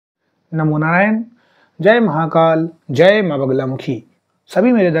नमो नारायण। जय महाकाल, जय माँ बगलामुखी।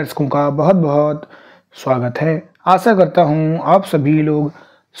 सभी मेरे दर्शकों का बहुत बहुत स्वागत है। आशा करता हूँ आप सभी लोग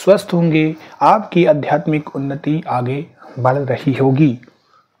स्वस्थ होंगे, आपकी आध्यात्मिक उन्नति आगे बढ़ रही होगी।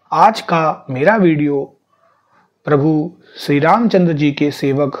 आज का मेरा वीडियो प्रभु श्री रामचंद्र जी के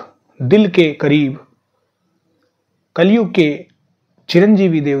सेवक, दिल के करीब, कलयुग के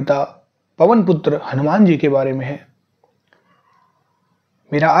चिरंजीवी देवता पवन पुत्र हनुमान जी के बारे में है।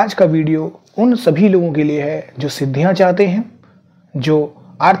 मेरा आज का वीडियो उन सभी लोगों के लिए है जो सिद्धियां चाहते हैं,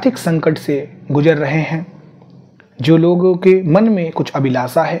 जो आर्थिक संकट से गुजर रहे हैं, जो लोगों के मन में कुछ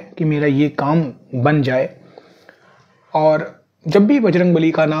अभिलाषा है कि मेरा ये काम बन जाए। और जब भी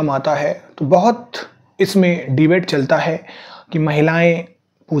बजरंगबली का नाम आता है तो बहुत इसमें डिबेट चलता है कि महिलाएं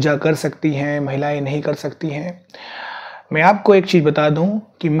पूजा कर सकती हैं, महिलाएं नहीं कर सकती हैं। मैं आपको एक चीज़ बता दूं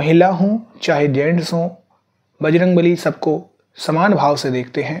कि महिला हो चाहे जेंट्स हो, बजरंगबली सबको समान भाव से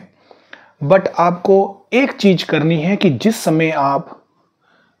देखते हैं। बट आपको एक चीज़ करनी है कि जिस समय आप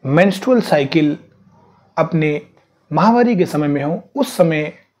मेंस्ट्रुअल साइकिल अपने माहवारी के समय में हो, उस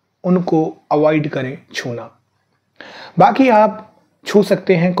समय उनको अवॉइड करें छूना। बाकी आप छू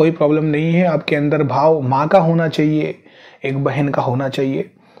सकते हैं, कोई प्रॉब्लम नहीं है। आपके अंदर भाव माँ का होना चाहिए, एक बहन का होना चाहिए,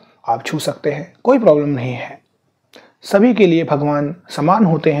 आप छू सकते हैं, कोई प्रॉब्लम नहीं है। सभी के लिए भगवान समान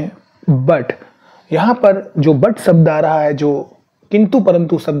होते हैं। बट यहाँ पर जो बट शब्द आ रहा है, जो किंतु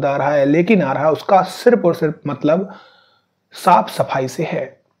परंतु शब्द आ रहा है, लेकिन आ रहा है, उसका सिर्फ और सिर्फ मतलब साफ सफाई से है।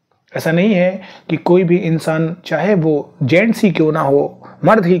 ऐसा नहीं है कि कोई भी इंसान, चाहे वो जेंट्स ही क्यों ना हो,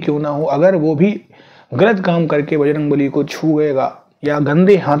 मर्द ही क्यों ना हो, अगर वो भी गलत काम करके बजरंगबली को छुएगा या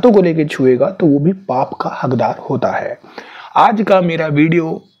गंदे हाथों को लेकर छुएगा तो वो भी पाप का हकदार होता है। आज का मेरा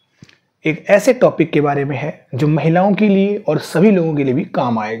वीडियो एक ऐसे टॉपिक के बारे में है जो महिलाओं के लिए और सभी लोगों के लिए भी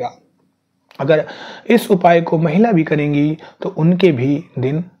काम आएगा। अगर इस उपाय को महिला भी करेंगी तो उनके भी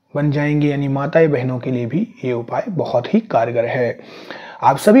दिन बन जाएंगे, यानी माताएं बहनों के लिए भी ये उपाय बहुत ही कारगर है।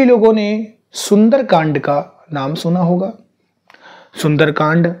 आप सभी लोगों ने सुंदरकांड का नाम सुना होगा।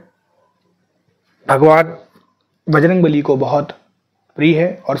 सुंदरकांड भगवान बजरंगबली को बहुत प्रिय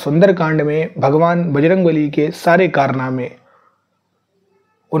है और सुंदरकांड में भगवान बजरंगबली के सारे कारनामे,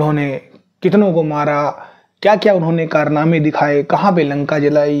 उन्होंने कितनों को मारा, क्या क्या उन्होंने कारनामे दिखाए, कहाँ पे लंका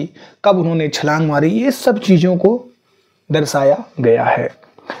जलाई, कब उन्होंने छलांग मारी, ये सब चीज़ों को दर्शाया गया है।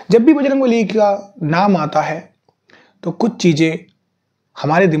 जब भी बजरंगबली का नाम आता है तो कुछ चीज़ें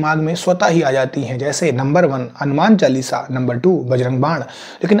हमारे दिमाग में स्वतः ही आ जाती हैं, जैसे नंबर 1 हनुमान चालीसा, नंबर 2 बजरंग बाण।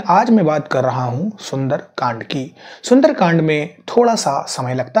 लेकिन आज मैं बात कर रहा हूँ सुंदरकांड की। सुंदरकांड में थोड़ा सा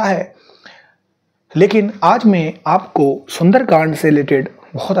समय लगता है, लेकिन आज मैं आपको सुंदरकांड से रिलेटेड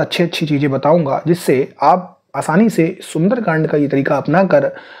बहुत अच्छी चीज़ें बताऊंगा, जिससे आप आसानी से सुंदरकांड का ये तरीका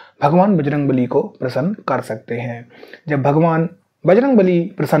अपनाकर भगवान बजरंगबली को प्रसन्न कर सकते हैं। जब भगवान बजरंगबली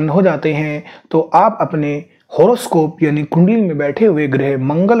प्रसन्न हो जाते हैं तो आप अपने होरोस्कोप यानी कुंडली में बैठे हुए ग्रह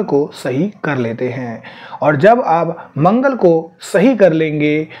मंगल को सही कर लेते हैं। और जब आप मंगल को सही कर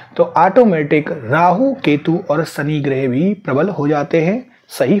लेंगे तो ऑटोमेटिक राहु, केतु और शनि ग्रह भी प्रबल हो जाते हैं,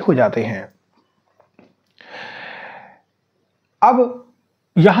 सही हो जाते हैं। अब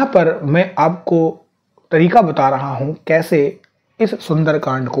यहाँ पर मैं आपको तरीका बता रहा हूँ कैसे इस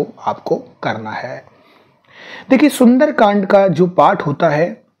सुंदरकांड को आपको करना है। देखिए, सुंदरकांड का जो पाठ होता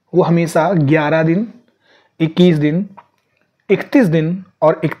है वो हमेशा 11 दिन, 21 दिन, 31 दिन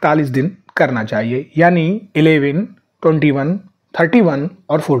और 41 दिन करना चाहिए, यानी 11, 21, 31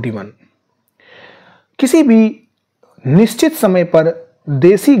 और 41। किसी भी निश्चित समय पर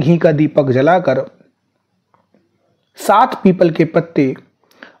देसी घी का दीपक जलाकर 7 पीपल के पत्ते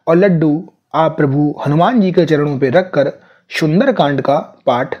और लड्डू आप प्रभु हनुमान जी के चरणों पर रखकर सुंदरकांड का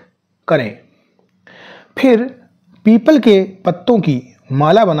पाठ करें। फिर पीपल के पत्तों की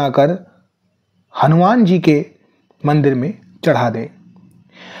माला बनाकर हनुमान जी के मंदिर में चढ़ा दें।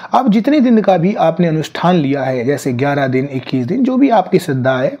 अब जितने दिन का भी आपने अनुष्ठान लिया है, जैसे 11 दिन, 21 दिन, जो भी आपकी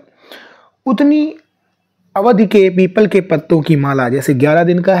श्रद्धा है, उतनी अवधि के पीपल के पत्तों की माला, जैसे 11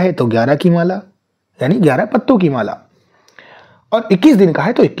 दिन का है तो 11 की माला, यानी 11 पत्तों की माला, और 21 दिन का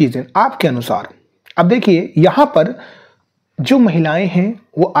है तो 21 दिन, आपके अनुसार। अब देखिए, यहाँ पर जो महिलाएं हैं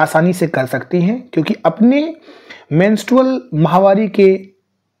वो आसानी से कर सकती हैं, क्योंकि अपने मेंस्ट्रुअल माहवारी के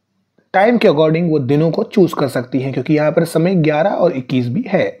टाइम के अकॉर्डिंग वो दिनों को चूज कर सकती हैं, क्योंकि यहाँ पर समय 11 और 21 भी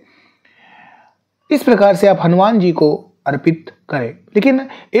है। इस प्रकार से आप हनुमान जी को अर्पित करें। लेकिन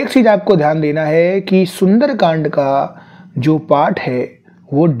एक चीज आपको ध्यान देना है कि सुंदरकांड का जो पाठ है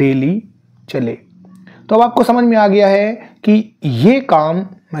वो डेली चले। तो अब आपको समझ में आ गया है कि ये काम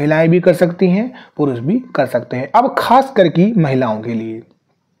महिलाएं भी कर सकती हैं, पुरुष भी कर सकते हैं। अब खास करके महिलाओं के लिए,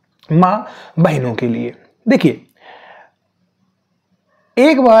 माँ बहनों के लिए, देखिए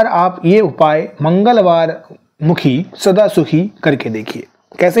एक बार आप ये उपाय मंगलवार मुखी सदा सुखी करके देखिए।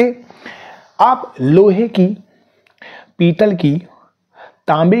 कैसे? आप लोहे की, पीतल की,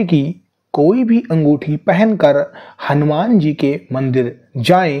 तांबे की कोई भी अंगूठी पहनकर हनुमान जी के मंदिर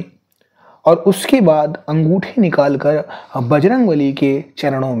जाएं और उसके बाद अंगूठी निकालकर बजरंगबली के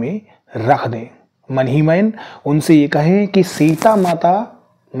चरणों में रख दें। मन ही मन उनसे ये कहें कि सीता माता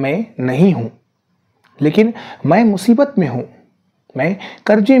मैं नहीं हूं, लेकिन मैं मुसीबत में हूं, मैं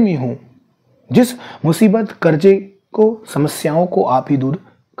कर्जे में हूं। जिस मुसीबत, कर्जे को, समस्याओं को आप ही दूर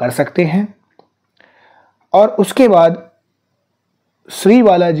कर सकते हैं। और उसके बाद श्री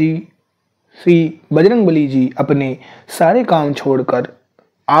बालाजी, श्री बजरंगबली जी अपने सारे काम छोड़कर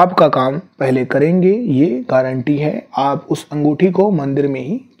आपका काम पहले करेंगे, ये गारंटी है। आप उस अंगूठी को मंदिर में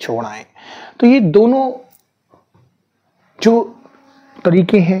ही छोड़ आएं। तो ये दोनों जो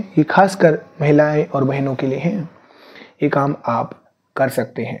तरीके हैं ये खासकर महिलाएं और बहनों के लिए हैं। ये काम आप कर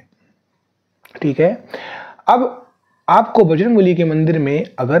सकते हैं, ठीक है। अब आपको बजरंगबली के मंदिर में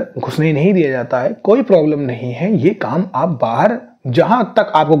अगर घुसने नहीं दिया जाता है, कोई प्रॉब्लम नहीं है। ये काम आप बाहर जहां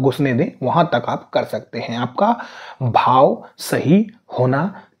तक आपको घुसने दें वहां तक आप कर सकते हैं। आपका भाव सही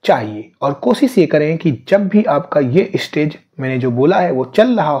होना चाहिए और कोशिश ये करें कि जब भी आपका ये स्टेज मैंने जो बोला है वो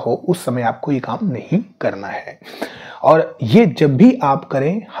चल रहा हो, उस समय आपको ये काम नहीं करना है। और ये जब भी आप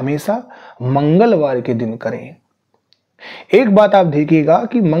करें हमेशा मंगलवार के दिन करें। एक बात आप देखिएगा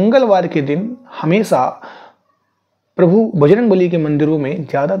कि मंगलवार के दिन हमेशा प्रभु बजरंगबली के मंदिरों में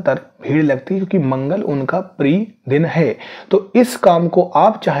ज्यादातर भीड़ लगती है, क्योंकि मंगल उनका प्रिय दिन है। तो इस काम को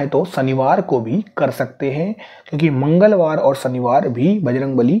आप चाहे तो शनिवार को भी कर सकते हैं, क्योंकि मंगलवार और शनिवार भी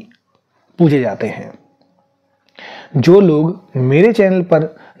बजरंगबली पूजे जाते हैं। जो लोग मेरे चैनल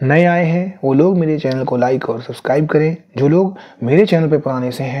पर नए आए हैं वो लोग मेरे चैनल को लाइक और सब्सक्राइब करें। जो लोग मेरे चैनल पर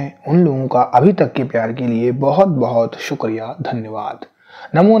पुराने से हैं उन लोगों का अभी तक के प्यार के लिए बहुत बहुत शुक्रिया, धन्यवाद।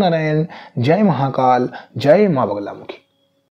 नमो नारायण। जय महाकाल, जय माँ बगलामुखी।